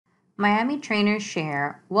Miami trainers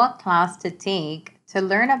share what class to take to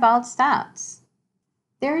learn about stats.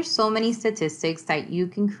 There are so many statistics that you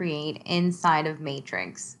can create inside of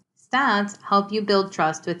Matrix. Stats help you build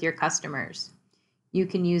trust with your customers. You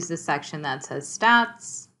can use the section that says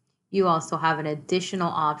stats. You also have an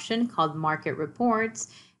additional option called market reports.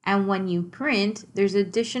 And when you print, there's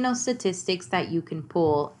additional statistics that you can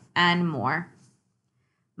pull and more.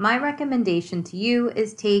 My recommendation to you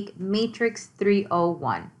is take Matrix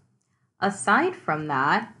 301. Aside from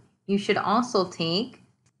that, you should also take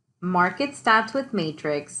Market Stats with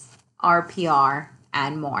Matrix, RPR,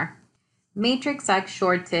 and more. Matrix X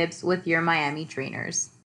short tips with your Miami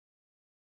trainers.